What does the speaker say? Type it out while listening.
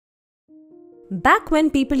Back when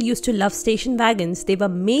people used to love station wagons, they were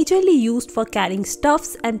majorly used for carrying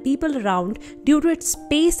stuffs and people around due to its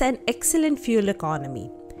space and excellent fuel economy.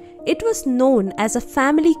 It was known as a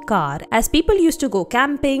family car as people used to go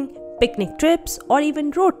camping, picnic trips, or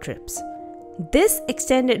even road trips. This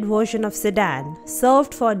extended version of sedan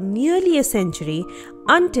served for nearly a century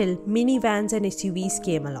until minivans and SUVs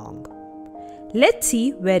came along. Let's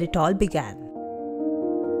see where it all began.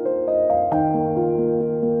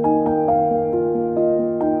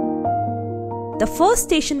 The first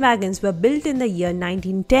station wagons were built in the year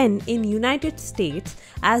 1910 in United States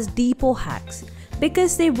as depot hacks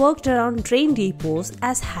because they worked around train depots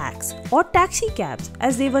as hacks or taxi cabs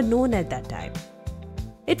as they were known at that time.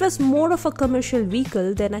 It was more of a commercial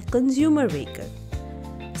vehicle than a consumer vehicle.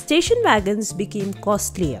 Station wagons became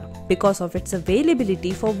costlier because of its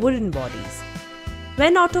availability for wooden bodies.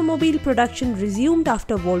 When automobile production resumed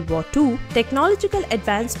after World War II, technological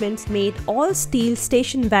advancements made all steel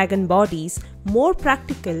station wagon bodies more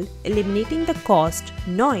practical, eliminating the cost,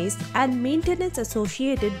 noise, and maintenance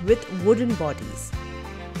associated with wooden bodies,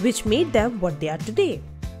 which made them what they are today.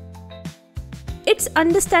 It's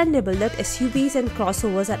understandable that SUVs and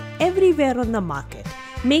crossovers are everywhere on the market,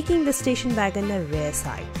 making the station wagon a rare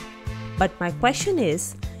sight. But my question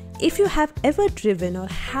is, if you have ever driven or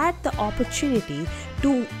had the opportunity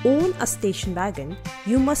to own a station wagon,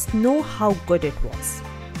 you must know how good it was.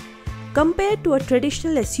 Compared to a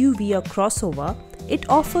traditional SUV or crossover, it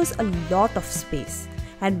offers a lot of space.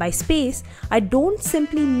 And by space, I don't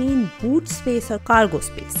simply mean boot space or cargo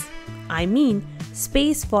space. I mean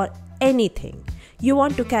space for anything. You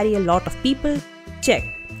want to carry a lot of people? Check.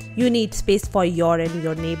 You need space for your and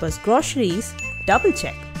your neighbor's groceries? Double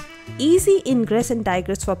check. Easy ingress and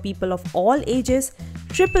egress for people of all ages?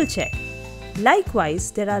 Triple check.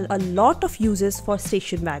 Likewise, there are a lot of uses for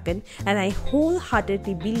station wagon and I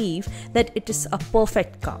wholeheartedly believe that it is a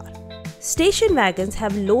perfect car. Station wagons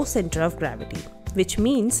have low center of gravity, which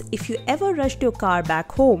means if you ever rushed your car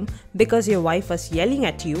back home because your wife was yelling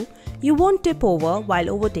at you, you won't tip over while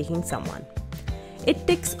overtaking someone. It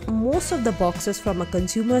ticks most of the boxes from a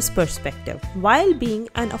consumer's perspective while being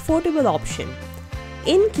an affordable option.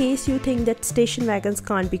 In case you think that station wagons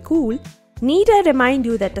can't be cool, need I remind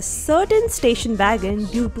you that a certain station wagon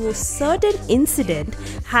due to a certain incident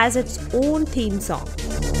has its own theme song.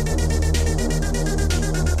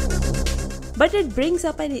 But it brings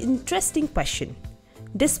up an interesting question.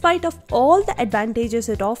 Despite of all the advantages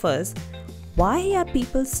it offers, why are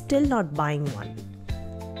people still not buying one?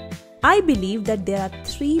 I believe that there are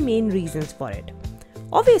three main reasons for it.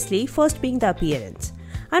 Obviously, first being the appearance.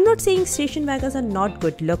 I'm not saying station wagons are not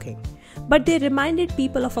good looking, but they reminded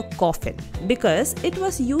people of a coffin because it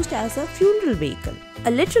was used as a funeral vehicle.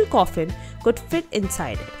 A literal coffin could fit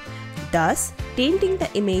inside it, thus tainting the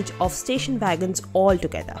image of station wagons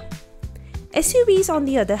altogether. SUVs on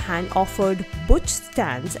the other hand offered butch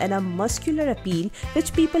stance and a muscular appeal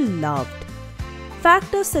which people loved.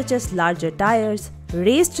 Factors such as larger tires,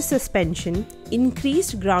 raised suspension,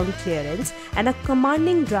 increased ground clearance, and a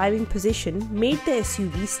commanding driving position made the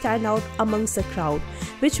SUV stand out amongst the crowd,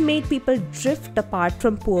 which made people drift apart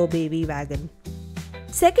from poor baby wagon.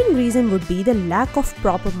 Second reason would be the lack of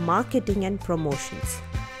proper marketing and promotions.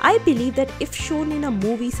 I believe that if shown in a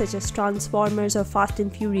movie such as Transformers or Fast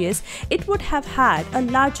and Furious, it would have had a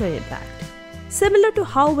larger impact. Similar to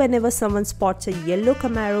how whenever someone spots a yellow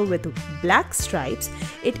Camaro with black stripes,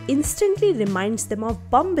 it instantly reminds them of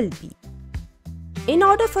Bumblebee. In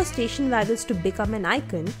order for station wagons to become an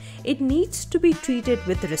icon, it needs to be treated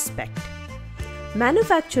with respect.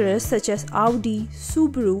 Manufacturers such as Audi,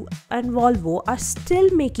 Subaru and Volvo are still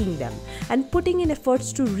making them and putting in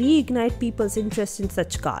efforts to reignite people's interest in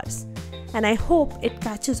such cars. And I hope it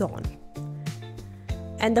catches on.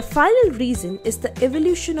 And the final reason is the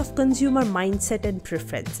evolution of consumer mindset and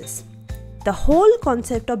preferences. The whole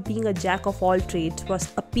concept of being a jack of all trades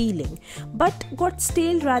was appealing, but got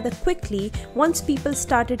stale rather quickly once people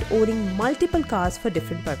started owning multiple cars for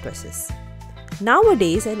different purposes.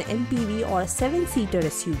 Nowadays, an MPV or a 7-seater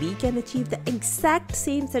SUV can achieve the exact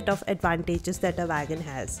same set of advantages that a wagon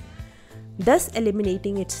has, thus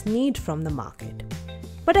eliminating its need from the market.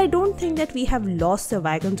 But I don't think that we have lost the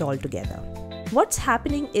wagons altogether. What's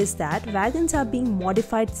happening is that wagons are being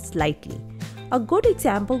modified slightly. A good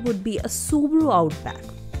example would be a Subaru Outback.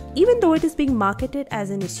 Even though it is being marketed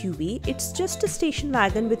as an SUV, it's just a station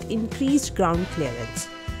wagon with increased ground clearance.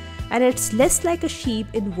 And it's less like a sheep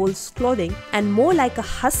in wolf's clothing and more like a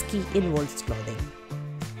husky in wolf's clothing.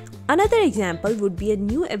 Another example would be a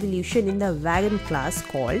new evolution in the wagon class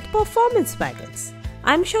called performance wagons.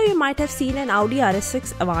 I'm sure you might have seen an Audi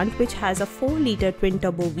RS6 Avant which has a 4-litre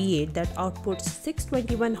twin-turbo V8 that outputs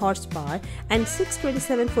 621 horsepower and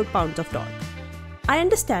 627 foot-pounds of torque. I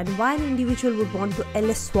understand why an individual would want to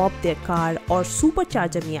LS swap their car or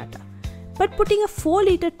supercharge a Miata, but putting a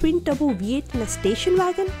 4-litre twin-turbo V8 in a station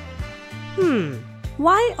wagon?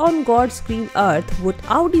 Why on God's green earth would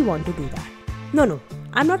Audi want to do that? No,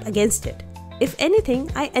 I'm not against it. If anything,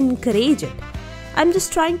 I encourage it. I'm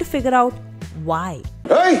just trying to figure out why.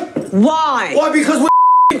 Hey! Why? Why? Because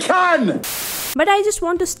we can! But I just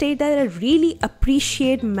want to state that I really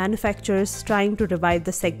appreciate manufacturers trying to revive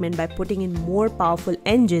the segment by putting in more powerful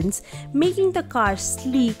engines, making the cars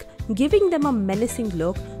sleek, giving them a menacing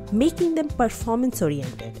look, making them performance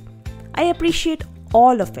oriented. I appreciate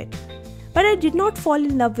all of it. But I did not fall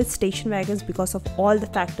in love with station wagons because of all the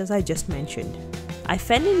factors I just mentioned. I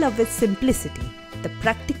fell in love with simplicity, the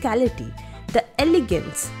practicality, the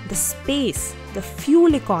elegance, the space, the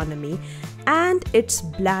fuel economy, and its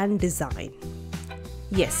bland design.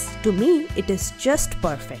 Yes, to me, it is just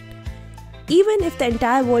perfect. Even if the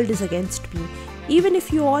entire world is against me, even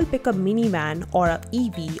if you all pick a minivan or an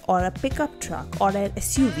EV or a pickup truck or an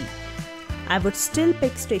SUV, I would still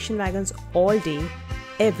pick station wagons all day,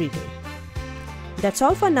 every day. That's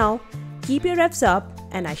all for now. Keep your revs up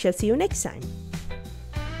and I shall see you next time.